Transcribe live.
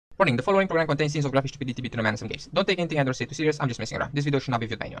Warning, the following program contains scenes of graphic stupidity between a man and some gays. Don't take anything I say too serious, I'm just messing around. This video should not be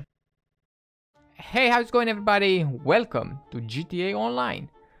viewed by anyone. Hey, how's it going everybody? Welcome to GTA Online.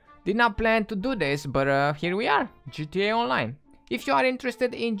 Did not plan to do this, but here we are, GTA Online. If you are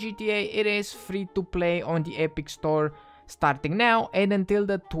interested in GTA, it is free to play on the Epic Store starting now and until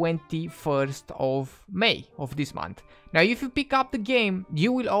the 21st of May of this month. Now, if you pick up the game,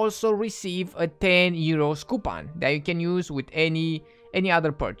 you will also receive a 10 euros coupon that you can use with any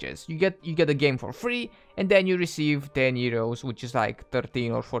other purchase. You get the game for free, and then you receive 10 euros, which is like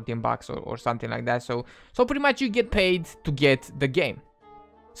 13 or 14 bucks or something like that. So pretty much you get paid to get the game.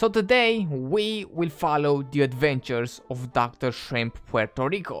 So today we will follow the adventures of Dr. Shrimp Puerto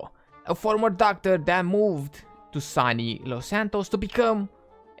Rico, a former doctor that moved to sunny Los Santos to become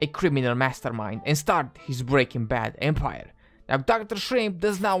a criminal mastermind and start his Breaking Bad empire. Now, Dr. Shrimp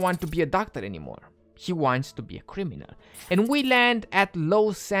does not want to be a doctor anymore. He wants to be a criminal. And we land at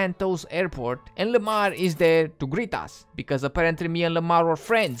Los Santos Airport, and Lamar is there to greet us, because apparently me and Lamar were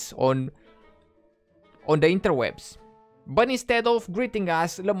friends on the interwebs. But instead of greeting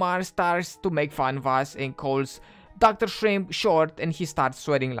us, Lamar starts to make fun of us and calls Dr. Shrimp short, and he starts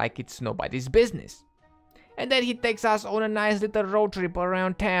sweating like it's nobody's business. And then he takes us on a nice little road trip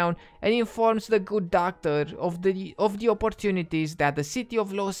around town and informs the good doctor of the opportunities that the city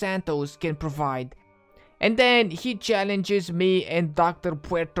of Los Santos can provide. And then he challenges me and Dr.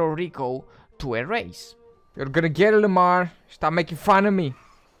 Puerto Rico to a race. You're gonna get it, Lamar. Stop making fun of me.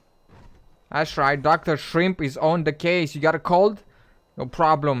 That's right, Dr. Shrimp is on the case. You got a cold? No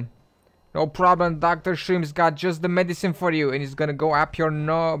problem. No problem, Dr. Shrimp's got just the medicine for you, and he's gonna go up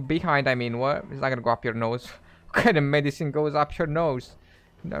your behind, I mean, what? He's not gonna go up your nose. What kind of medicine goes up your nose?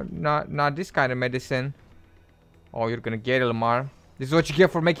 No, not this kind of medicine. Oh, you're gonna get it, Lamar. This is what you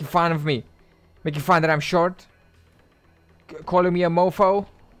get for making fun of me. Making fun that I'm short. Calling me a mofo.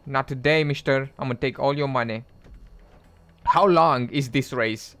 Not today, mister. I'm gonna take all your money. How long is this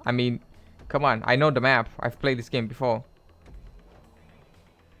race? I mean, come on. I know the map. I've played this game before.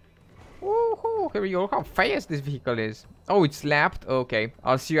 Woohoo! Here we go. Look how fast this vehicle is. Oh, it's lapped? Okay.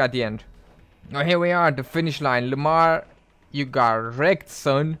 I'll see you at the end. Oh, here we are. The finish line. Lamar, you got wrecked,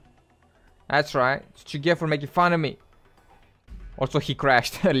 son. That's right. That's what you get for making fun of me. Also, he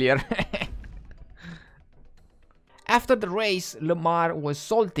crashed earlier. After the race, Lamar was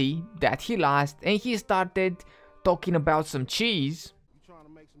salty that he lost, and he started talking about some cheese. You trying to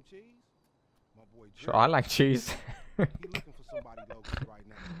make some cheese? My boy Dre. Sure, I like cheese. He looking for somebody local right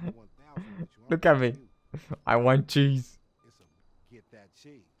now. 1,000 with you. Look at me. I want cheese. It's a get that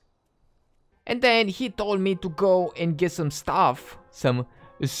cheese. And then he told me to go and get some stuff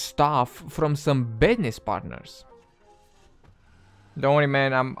from some business partners. Don't worry,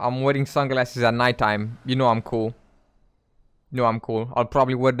 man. I'm wearing sunglasses at nighttime. You know I'm cool. No, I'm cool. I'll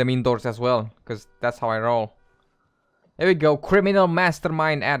probably wear them indoors as well, because that's how I roll. There we go. Criminal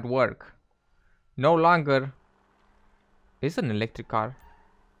mastermind at work. No longer. Is it an electric car?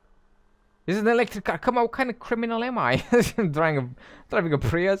 Is it an electric car? Come on, what kind of criminal am I? driving a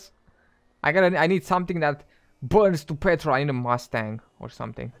Prius? I need something that burns to petrol. I need a Mustang or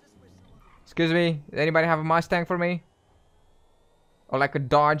something. Excuse me, does anybody have a Mustang for me? Or like a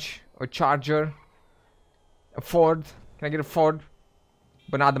Dodge or Charger? A Ford? Can I get a Ford?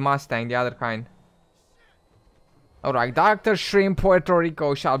 But not the Mustang, the other kind. Alright, Dr. Shrimp Puerto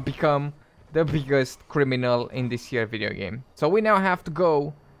Rico shall become the biggest criminal in this here video game. So we now have to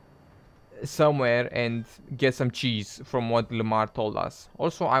go somewhere and get some cheese from what Lamar told us.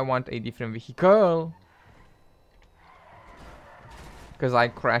 Also, I want a different vehicle, because I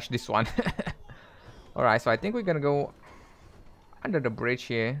crashed this one. Alright, so I think we're gonna go under the bridge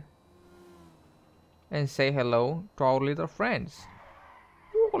here and say hello to our little friends.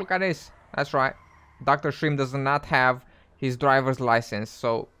 Ooh, look at this. That's right. Dr. Shrimp does not have his driver's license,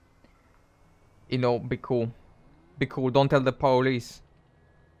 so, you know, be cool. Be cool. Don't tell the police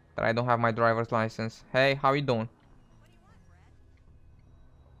that I don't have my driver's license. Hey, how you doing?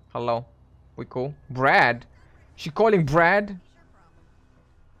 Hello. We cool? Brad? She calling Brad?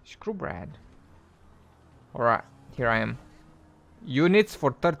 Screw Brad. Alright, here I am. Units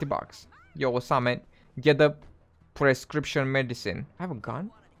for 30 bucks. Yo, what's up, man? Get the prescription medicine. I have a gun?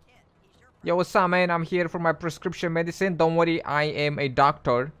 Yo, what's up, man? I'm here for my prescription medicine. Don't worry, I am a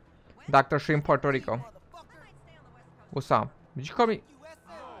doctor. Dr. Shrimp Puerto Rico. What's up? Did you call me?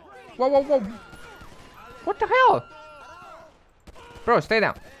 Whoa, whoa, whoa. What the hell? Bro, stay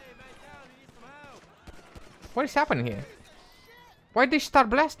down. What is happening here? Why did they start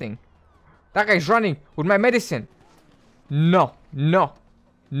blasting? That guy's running with my medicine. No, no,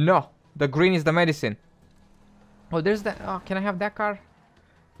 no. The green is the medicine. Oh, there's that. Oh, can I have that car?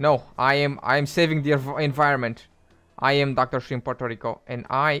 No, I am saving the environment. I am Dr. Shrimp Puerto Rico, and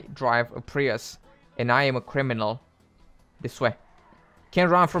I drive a Prius, and I am a criminal. This way. Can't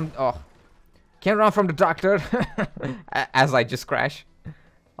run from the doctor. As I just crash.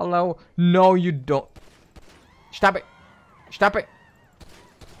 Hello? No, you don't. Stop it. Stop it.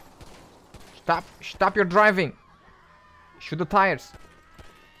 Stop your driving. Shoot the tires.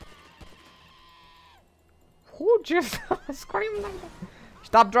 Who just screamed like that?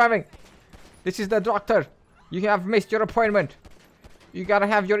 Stop driving. This is the doctor. You have missed your appointment. You gotta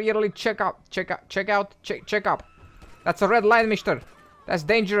have your yearly checkup. Check up. That's a red line, mister. That's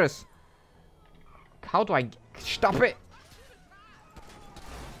dangerous. How do I stop it?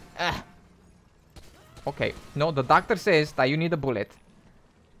 Okay. No, the doctor says that you need a bullet.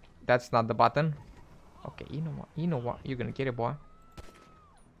 That's not the button. Okay, you know what? You know what? You're gonna get it, boy.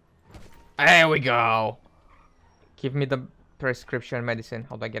 There we go. Give me the prescription medicine.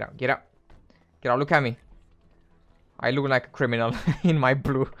 How do I get out? Get out. Get out. Look at me. I look like a criminal in my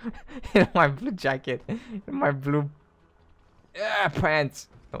blue, in my blue jacket, in my blue pants.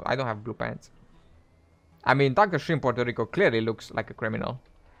 No, I don't have blue pants. I mean, Dr. Shrimp Puerto Rico clearly looks like a criminal.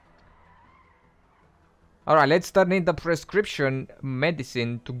 Alright, let's turn in the prescription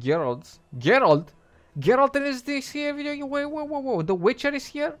medicine to Geralt. Geralt is this here? Whoa. The Witcher is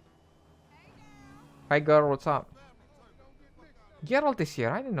here? Hi girl, what's up? Geralt is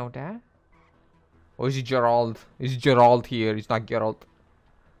here, I didn't know that. Or is it Gerald? Is Gerald here? It's not Geralt.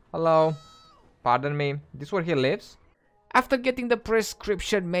 Hello? Pardon me. This where he lives? After getting the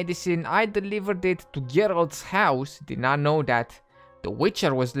prescription medicine, I delivered it to Geralt's house. Did not know that the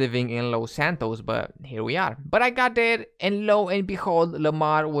Witcher was living in Los Santos, but here we are. But I got there, and lo and behold,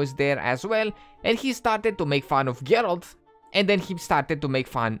 Lamar was there as well, and he started to make fun of Geralt, and then he started to make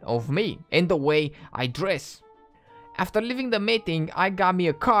fun of me, and the way I dress. After leaving the meeting, I got me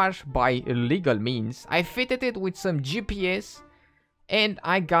a car by illegal means. I fitted it with some GPS, and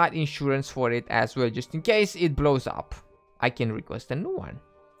I got insurance for it as well, just in case it blows up. I can request a new one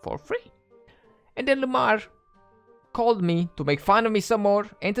for free. And then Lamar called me to make fun of me some more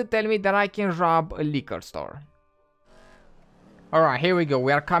and to tell me that I can rob a liquor store. Alright, here we go.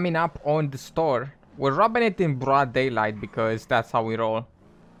 We are coming up on the store. We're robbing it in broad daylight because that's how we roll.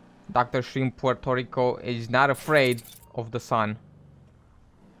 Dr. Shrimp Puerto Rico is not afraid of the sun.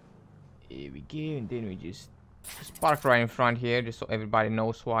 Here we go, and then we just park right in front here just so everybody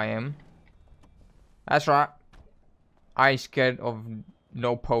knows who I am. That's right. I scared of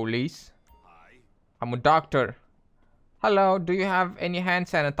no police. I'm a doctor. Hello, do you have any hand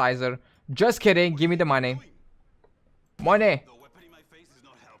sanitizer? Just kidding, give me the money. Money.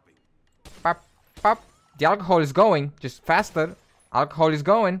 Pop, pop. The alcohol is going, just faster. Alcohol is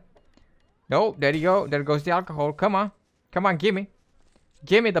going. No, there you go. There goes the alcohol. Come on. Come on, give me.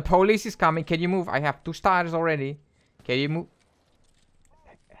 Give me, the police is coming. Can you move? I have 2 stars already. Can you move?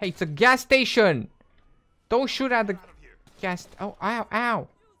 Hey, it's a gas station. Don't shoot at the gas. Oh, ow, ow.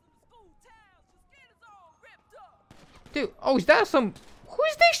 Dude, oh, is that some... Who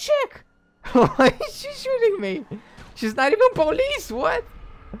is this chick? Why is she shooting me? She's not even police. What?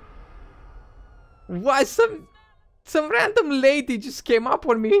 What? Some random lady just came up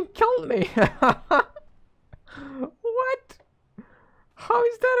on me and killed me. What? How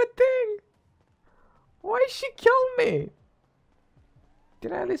is that a thing? Why she killed me?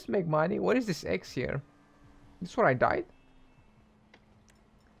 Did I at least make money? What is this X here? This is where I died?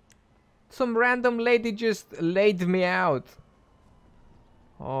 Some random lady just laid me out.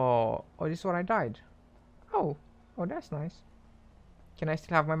 Oh, this is where I died. Oh, that's nice. Can I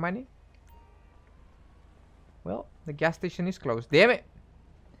still have my money? Well, the gas station is closed. Damn it!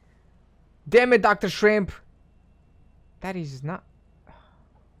 Damn it, Dr. Shrimp! That is not...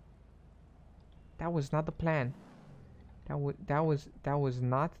 That was not the plan. That was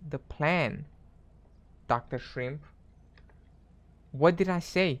not the plan, Dr. Shrimp. What did I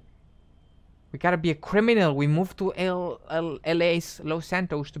say? We gotta be a criminal. We moved to LA's Los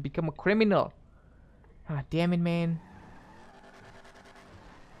Santos to become a criminal. Ah, damn it, man.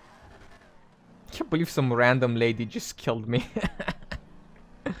 I can't believe some random lady just killed me.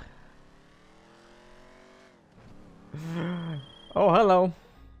 Oh, hello.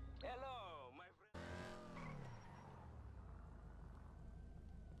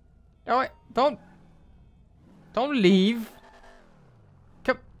 Oh, wait, don't leave.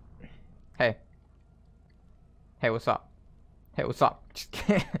 Come. Hey. Hey, what's up? Hey, what's up?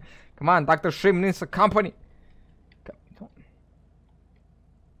 Come on, Dr. Shrimp needs a company.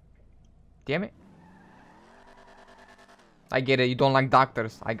 Damn it. I get it, you don't like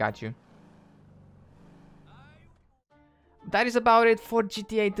doctors. I got you. that is about it for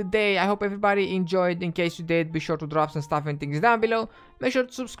GTA today. I hope everybody enjoyed. In case you did, be sure to drop some stuff and things down below. Make sure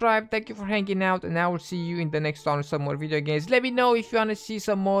to subscribe. Thank you for hanging out, and I will see you in the next one with some more video games. Let me know if you want to see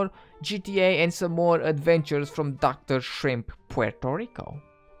some more GTA and some more adventures from Dr. Shrimp, Puerto Rico.